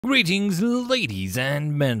Greetings, ladies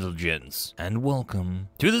and gents, and welcome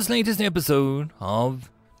to this latest episode of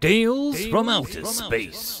Tales from Outer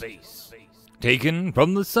Space, taken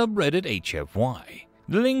from the subreddit HFY.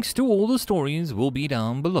 The links to all the stories will be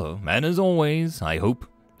down below, and as always, I hope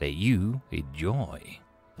that you enjoy.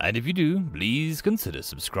 And if you do, please consider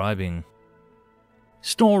subscribing.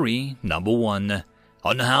 Story number 1,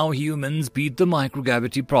 on how humans beat the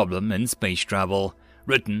microgravity problem in space travel.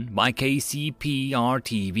 Written by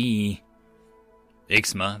KCPRTV.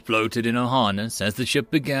 Ixma floated in her harness as the ship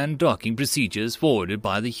began docking procedures forwarded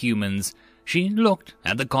by the humans. She looked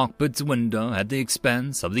at the cockpit's window at the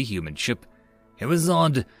expanse of the human ship. It was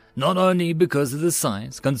odd, not only because of the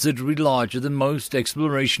size, considerably larger than most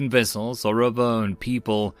exploration vessels or of our own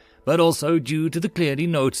people, but also due to the clearly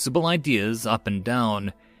noticeable ideas up and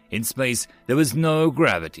down. In space, there was no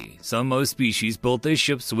gravity, so most species built their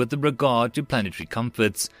ships with regard to planetary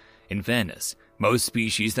comforts. In fairness, most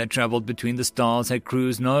species that traveled between the stars had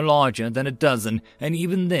crews no larger than a dozen, and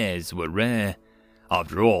even theirs were rare.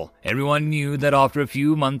 After all, everyone knew that after a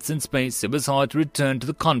few months in space, it was hard to return to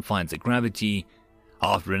the confines of gravity.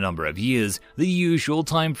 After a number of years, the usual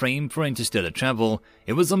time frame for interstellar travel,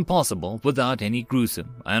 it was impossible without any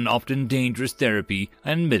gruesome and often dangerous therapy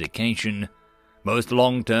and medication. Most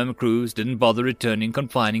long-term crews didn't bother returning,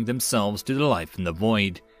 confining themselves to the life in the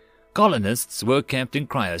void. Colonists were kept in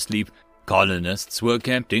cryosleep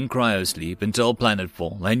until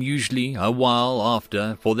planetfall, and usually a while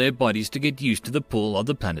after for their bodies to get used to the pull of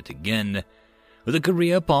the planet again. With a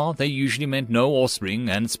career path that usually meant no offspring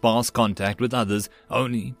and sparse contact with others,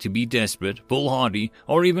 only to be desperate, foolhardy,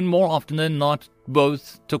 or even more often than not,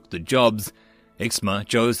 both took the jobs. Ixma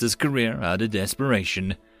chose this career out of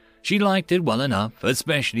desperation. She liked it well enough,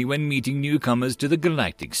 especially when meeting newcomers to the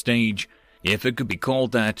galactic stage, if it could be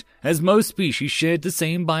called that, as most species shared the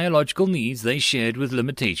same biological needs they shared with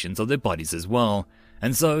limitations of their bodies as well.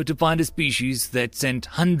 And so to find a species that sent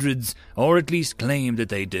hundreds, or at least claimed that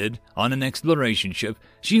they did, on an exploration ship,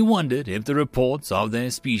 she wondered if the reports of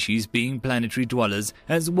their species being planetary dwellers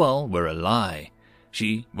as well were a lie.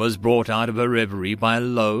 She was brought out of her reverie by a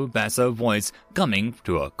low, basso voice coming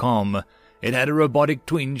to her comm. It had a robotic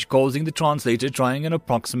twinge, causing the translator trying and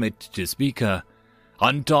approximate to speaker.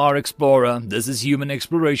 Antar Explorer, this is human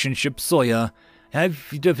exploration ship Sawyer.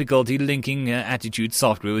 Have difficulty linking attitude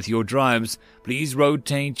software with your drives. Please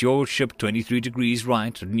rotate your ship 23 degrees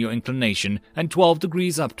right in your inclination and 12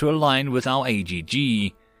 degrees up to align with our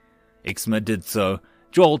AGG. Ixma did so,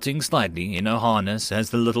 jolting slightly in her harness as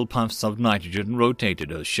the little puffs of nitrogen rotated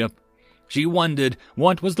her ship. She wondered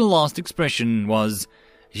what was the last expression was.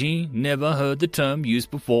 She never heard the term used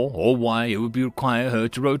before or why it would require her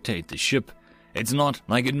to rotate the ship. It's not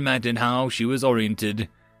like it mattered how she was oriented.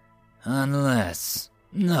 Unless...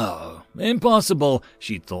 No, impossible,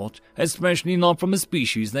 she thought, especially not from a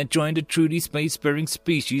species that joined a truly spacefaring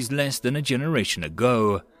species less than a generation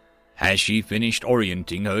ago. As she finished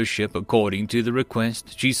orienting her ship according to the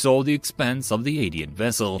request, she saw the expanse of the alien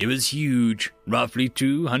vessel. It was huge, roughly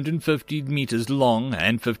 250 meters long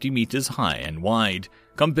and 50 meters high and wide.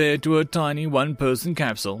 Compared to a tiny one-person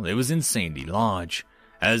capsule, it was insanely large.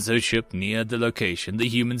 As her ship neared the location the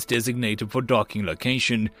humans designated for docking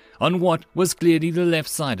location, on what was clearly the left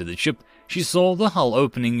side of the ship, she saw the hull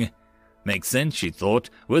opening. Makes sense, she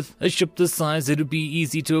thought. With a ship this size, it would be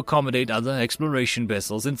easy to accommodate other exploration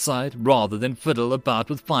vessels inside rather than fiddle about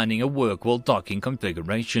with finding a workable docking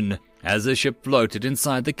configuration. As the ship floated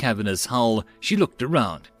inside the cavernous hull, she looked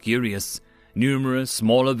around, curious. Numerous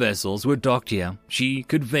smaller vessels were docked here. She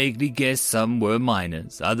could vaguely guess some were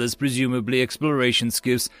miners, others presumably exploration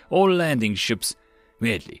skiffs or landing ships.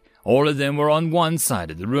 Weirdly, all of them were on one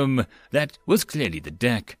side of the room. That was clearly the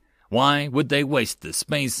deck. Why would they waste the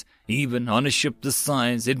space? Even on a ship this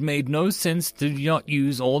size, it made no sense to not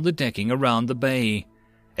use all the decking around the bay.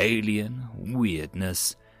 Alien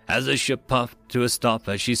weirdness. As the ship puffed to a stop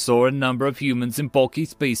as she saw a number of humans in bulky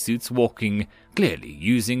spacesuits walking, clearly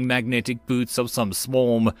using magnetic boots of some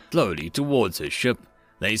swarm, slowly towards her ship.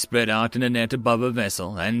 They spread out in a net above her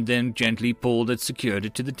vessel and then gently pulled and secured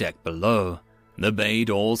it to the deck below. The bay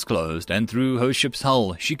doors closed, and through her ship's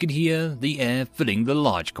hull she could hear the air filling the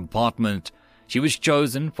large compartment. She was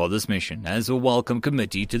chosen for this mission as a welcome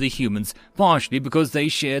committee to the humans, partially because they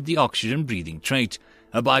shared the oxygen-breathing trait,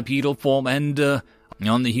 a bipedal form and,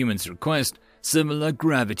 on the humans' request, similar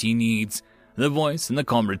gravity needs. The voice in the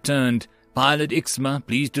comm returned. Pilot Ixma,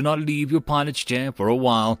 please do not leave your pilot's chair for a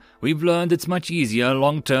while. We've learned it's much easier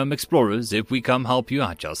long-term explorers if we come help you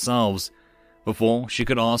out ourselves. Before she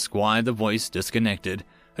could ask why the voice disconnected,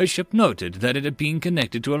 her ship noted that it had been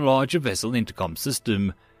connected to a larger vessel intercom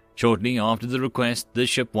system. Shortly after the request, the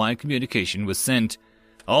ship-wide communication was sent.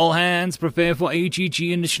 All hands prepare for HEG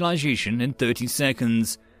initialization in 30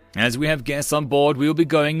 seconds. As we have guests on board, we will be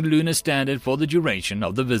going lunar standard for the duration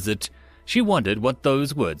of the visit. She wondered what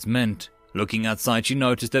those words meant. Looking outside, she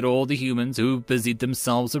noticed that all the humans who busied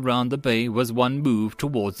themselves around the bay was one move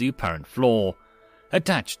towards the apparent floor,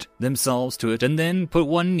 attached themselves to it, and then put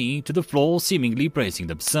one knee to the floor, seemingly bracing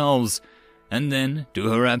themselves. And then, to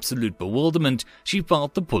her absolute bewilderment, she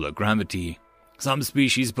felt the pull of gravity. Some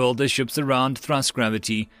species build their ships around thrust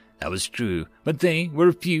gravity. That was true, but they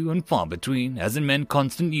were few and far between, as it meant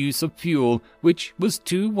constant use of fuel, which was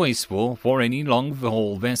too wasteful for any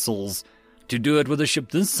long-haul vessels. To do it with a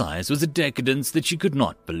ship this size was a decadence that she could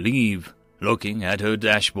not believe. Looking at her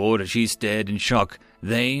dashboard, she stared in shock.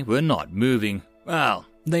 They were not moving. Well,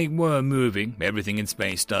 they were moving, everything in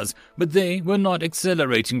space does, but they were not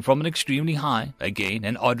accelerating from an extremely high, again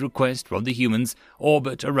an odd request from the humans,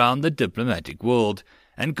 orbit around the diplomatic world.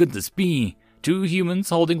 And could this be? 2 humans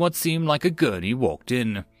holding what seemed like a gurney walked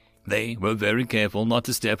in. They were very careful not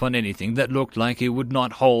to step on anything that looked like it would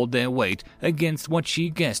not hold their weight against what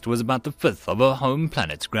she guessed was about the fifth of her home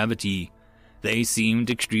planet's gravity. They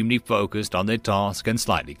seemed extremely focused on their task and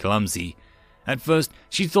slightly clumsy. At first,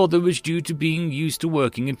 she thought it was due to being used to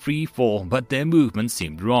working in free fall, but their movements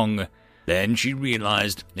seemed wrong. Then she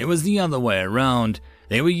realized it was the other way around.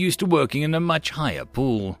 They were used to working in a much higher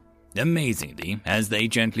pull. Amazingly, as they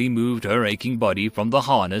gently moved her aching body from the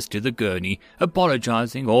harness to the gurney,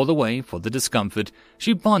 apologizing all the way for the discomfort,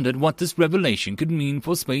 she pondered what this revelation could mean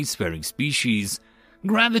for spacefaring species.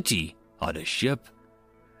 Gravity on a ship.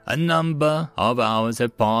 A number of hours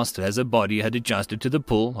had passed as her body had adjusted to the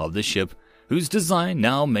pull of the ship, whose design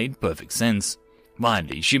now made perfect sense.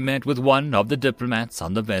 Finally, she met with one of the diplomats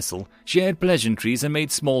on the vessel, shared pleasantries and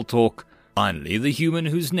made small talk. Finally, the human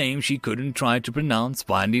whose name she couldn't try to pronounce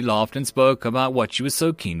finally laughed and spoke about what she was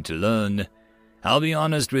so keen to learn. I'll be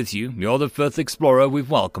honest with you, you're the 5th explorer we've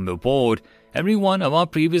welcomed aboard. Every one of our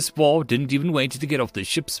previous 4 didn't even wait to get off the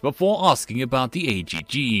ships before asking about the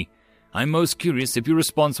AGG. I'm most curious if your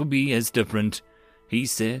response will be as different, he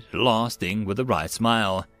said, lasting with a wry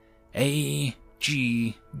smile. AGG,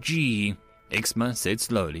 Ixma said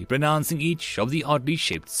slowly, pronouncing each of the oddly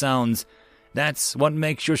shaped sounds. That's what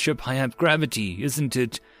makes your ship have gravity, isn't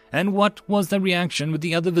it? And what was the reaction with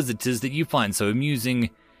the other visitors that you find so amusing?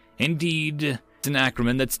 Indeed, it's an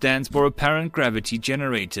acronym that stands for Apparent Gravity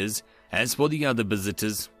Generators. As for the other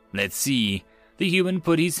visitors, let's see. The human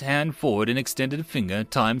put his hand forward and extended a finger.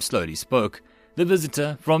 Time slowly spoke. The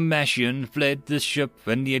visitor from Mashian fled the ship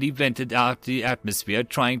and nearly vented out the atmosphere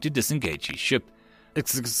trying to disengage his ship.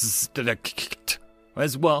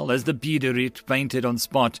 As well as the Biederit fainted on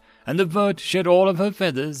spot, and the Vert shed all of her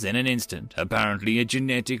feathers in an instant, apparently a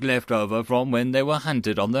genetic leftover from when they were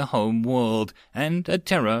hunted on their home world, and a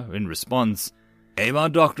terror in response. Gave our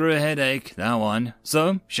doctor a headache, that one.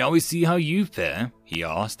 So, shall we see how you fare? He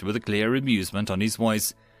asked, with a clear amusement on his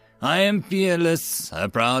voice. I am fearless, a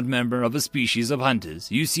proud member of a species of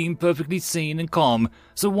hunters. You seem perfectly sane and calm,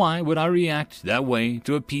 so why would I react that way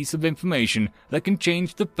to a piece of information that can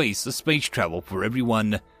change the face of space travel for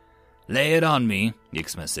everyone? Lay it on me,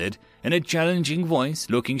 Ixma said, in a challenging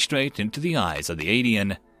voice, looking straight into the eyes of the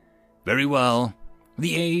alien. Very well.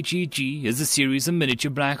 The AGG is a series of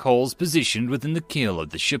miniature black holes positioned within the keel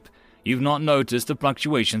of the ship. You've not noticed the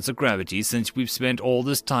fluctuations of gravity since we've spent all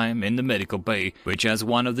this time in the medical bay, which has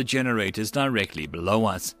one of the generators directly below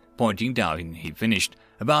us. Pointing down, he finished.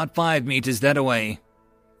 About 5 meters that away.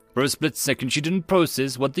 For a split second, she didn't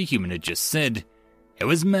process what the human had just said. It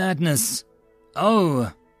was madness.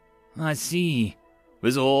 Oh, I see,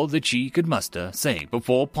 was all that she could muster, saying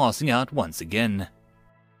before passing out once again.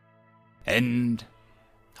 End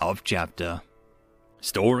of chapter.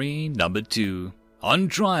 Story number 2. On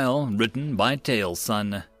Trial, written by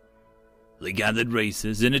Tailson. The gathered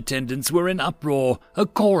races in attendance were in uproar. A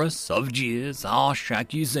chorus of jeers, harsh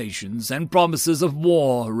accusations, and promises of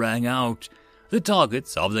war rang out. The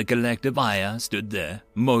targets of the collective ire stood there,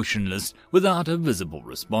 motionless, without a visible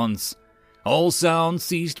response. All sound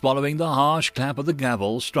ceased following the harsh clap of the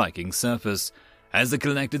gavel striking surface, as the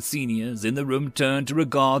collected seniors in the room turned to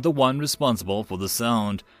regard the one responsible for the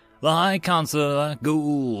sound. The High Counselor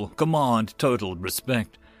Ghoul command totaled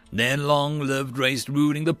respect. Their long-lived race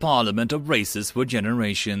ruling the parliament of races for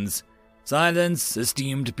generations. Silence,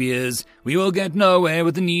 esteemed peers. We will get nowhere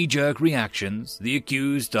with the knee-jerk reactions. The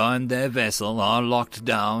accused on their vessel are locked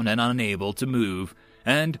down and unable to move,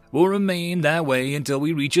 and will remain that way until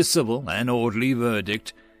we reach a civil and orderly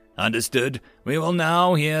verdict. Understood? We will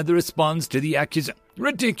now hear the response to the accusation.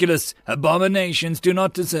 Ridiculous! Abominations do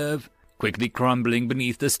not deserve. Quickly crumbling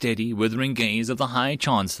beneath the steady, withering gaze of the High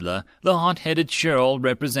Chancellor, the hot-headed Cheryl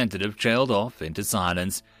representative trailed off into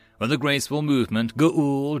silence. With a graceful movement,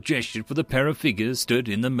 Ga'ul gestured for the pair of figures stood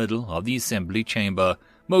in the middle of the assembly chamber,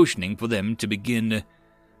 motioning for them to begin.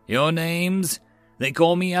 "Your names?" "They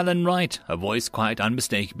call me Alan Wright," a voice quite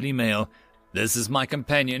unmistakably male. "This is my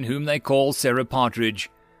companion, whom they call Sarah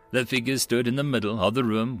Partridge." The figures stood in the middle of the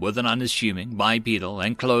room with an unassuming bipedal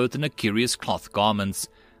and clothed in a curious cloth garments.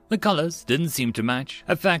 The colors didn't seem to match,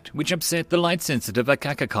 a fact which upset the light-sensitive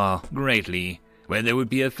Akakaka greatly. Where there would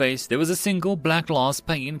be a face, there was a single black glass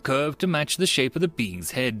pane curved to match the shape of the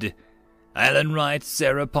being's head. "Alan Wright,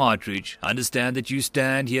 Sarah Partridge, understand that you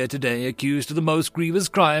stand here today accused of the most grievous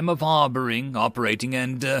crime of harboring, operating,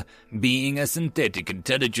 and being a synthetic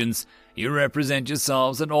intelligence. You represent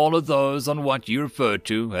yourselves and all of those on what you refer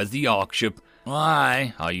to as the Ark ship.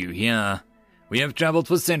 Why are you here? We have traveled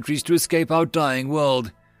for centuries to escape our dying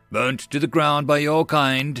world, burnt to the ground by your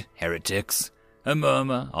kind, heretics." A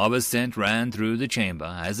murmur of assent ran through the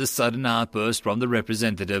chamber as a sudden outburst from the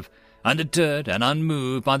representative, undeterred and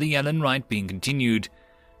unmoved by the Alan Wright being continued.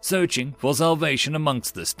 "Searching for salvation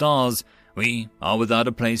amongst the stars. We are without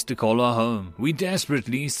a place to call our home. We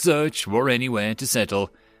desperately search for anywhere to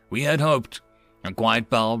settle. We had hoped—" A quiet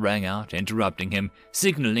bell rang out, interrupting him,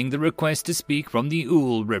 signaling the request to speak from the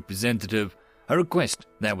Ool representative, a request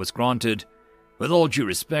that was granted. "With all due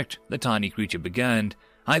respect," the tiny creature began,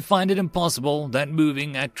 "I find it impossible that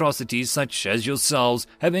moving atrocities such as yourselves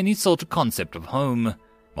have any sort of concept of home."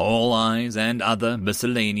 All eyes and other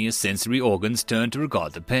miscellaneous sensory organs turned to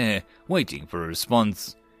regard the pair, waiting for a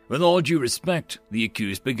response. "With all due respect," the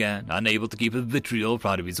accused began, unable to keep a vitriol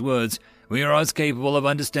out of his words, "we are as capable of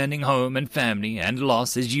understanding home and family and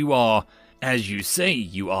loss as you are, as you say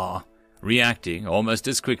you are." Reacting almost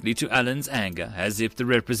as quickly to Alan's anger as if the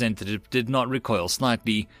representative did not recoil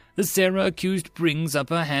slightly, the Sarah accused brings up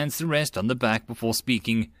her hands to rest on the back before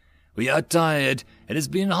speaking. "We are tired, it has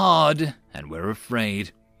been hard, and we're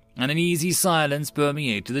afraid." And an easy silence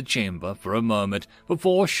permeated the chamber for a moment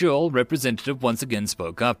before Shirl representative once again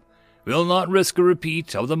spoke up. "We'll not risk a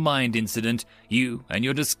repeat of the mind incident. You and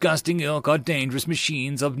your disgusting ilk are dangerous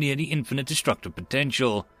machines of nearly infinite destructive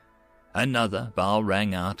potential." Another bell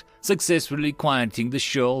rang out, successfully quieting the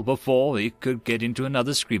Shirl before it could get into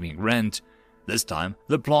another screaming rant. This time,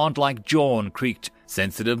 the plant-like jaw creaked,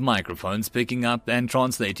 sensitive microphones picking up and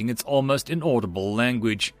translating its almost inaudible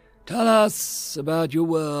language. "Tell us about your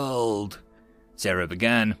world," Sarah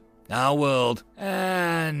began. "Our world,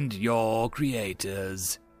 and your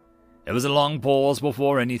creators." There was a long pause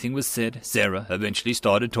before anything was said. Sarah eventually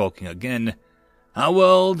started talking again. "Our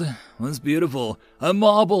world was beautiful, a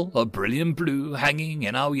marble of brilliant blue hanging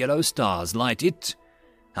in our yellow stars light it.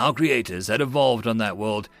 Our creators had evolved on that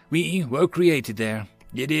world. We were created there.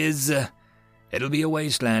 It'll be a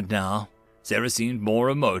wasteland now." Sarah seemed more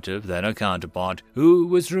emotive than her counterpart, who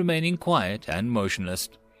was remaining quiet and motionless.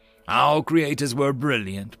 "Our creators were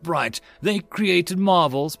brilliant, bright. They created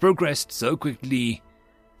marvels, progressed so quickly.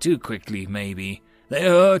 Too quickly, maybe. They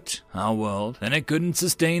hurt our world, and it couldn't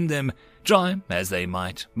sustain them. Try as they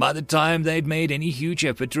might, by the time they'd made any huge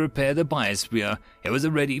effort to repair the biosphere, it was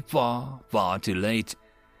already far, far too late.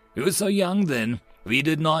 We were so young then. We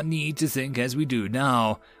did not need to think as we do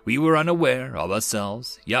now. We were unaware of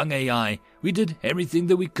ourselves. Young AI, we did everything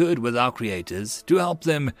that we could with our creators, to help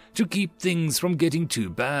them, to keep things from getting too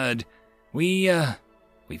bad. We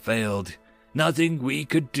failed. Nothing we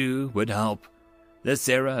could do would help." The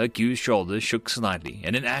Sarah accused shoulders shook slightly,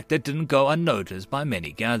 in an act that didn't go unnoticed by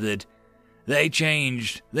many gathered. "They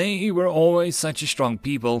changed. They were always such a strong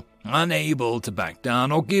people, unable to back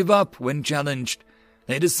down or give up when challenged.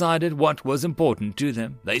 They decided what was important to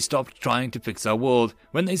them. They stopped trying to fix our world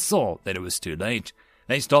when they saw that it was too late.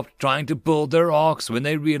 They stopped trying to build their arks when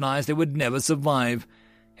they realized they would never survive.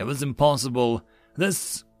 It was impossible.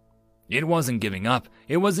 It wasn't giving up.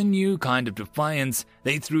 It was a new kind of defiance.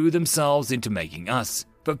 They threw themselves into making us,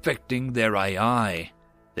 perfecting their AI,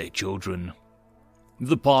 their children."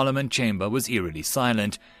 The Parliament chamber was eerily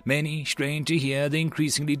silent. Many strained to hear the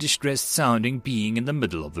increasingly distressed-sounding being in the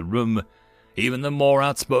middle of the room. Even the more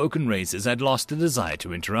outspoken races had lost the desire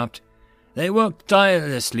to interrupt. They worked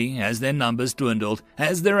tirelessly as their numbers dwindled,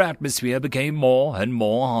 as their atmosphere became more and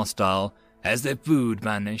more hostile, as their food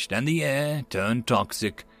vanished and the air turned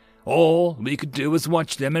toxic. All we could do was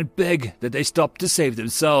watch them and beg that they stop to save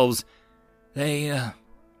themselves. They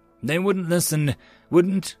wouldn't listen,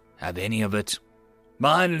 wouldn't have any of it.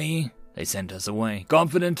 Finally, they sent us away,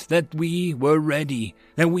 confident that we were ready,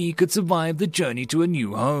 that we could survive the journey to a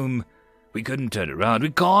new home. We couldn't turn around. We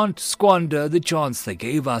can't squander the chance they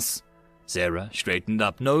gave us. Sarah straightened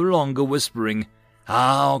up, no longer whispering.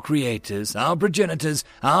 Our creators, our progenitors,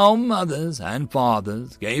 our mothers and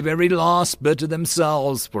fathers gave every last bit of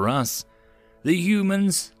themselves for us. The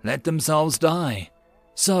humans let themselves die,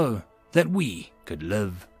 so that we could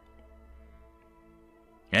live.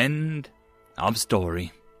 End of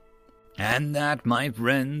story. And that, my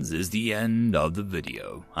friends, is the end of the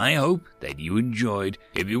video. I hope that you enjoyed.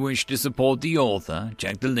 If you wish to support the author,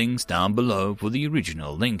 check the links down below for the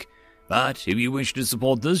original link. But if you wish to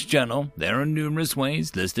support this channel, there are numerous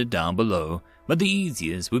ways listed down below, but the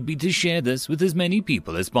easiest would be to share this with as many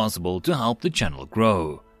people as possible to help the channel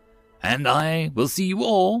grow. And I will see you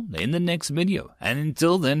all in the next video, and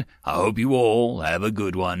until then, I hope you all have a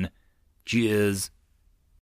good one. Cheers.